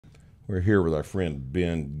We're here with our friend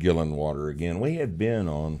Ben Gillenwater again. We had Ben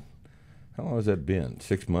on, how long has that been?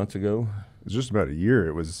 6 months ago? It was just about a year.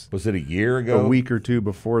 It was it a year ago? A week or two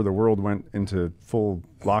before the world went into full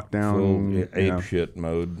lockdown. Full ape shit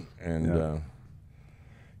mode. And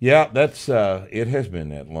that's it has been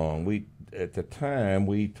that long. At the time,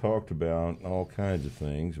 we talked about all kinds of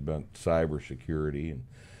things, about cybersecurity and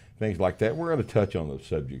things like that. We're going to touch on those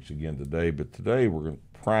subjects again today, but today we're going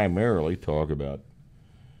to primarily talk about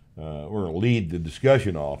we're going to lead the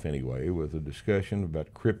discussion off anyway with a discussion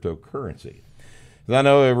about cryptocurrency. I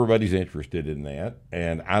know everybody's interested in that,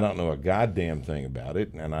 and I don't know a goddamn thing about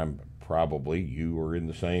it, and I'm probably, you are in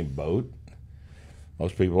the same boat.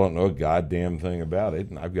 Most people don't know a goddamn thing about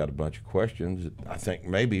it, and I've got a bunch of questions that I think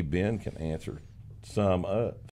maybe Ben can answer some of.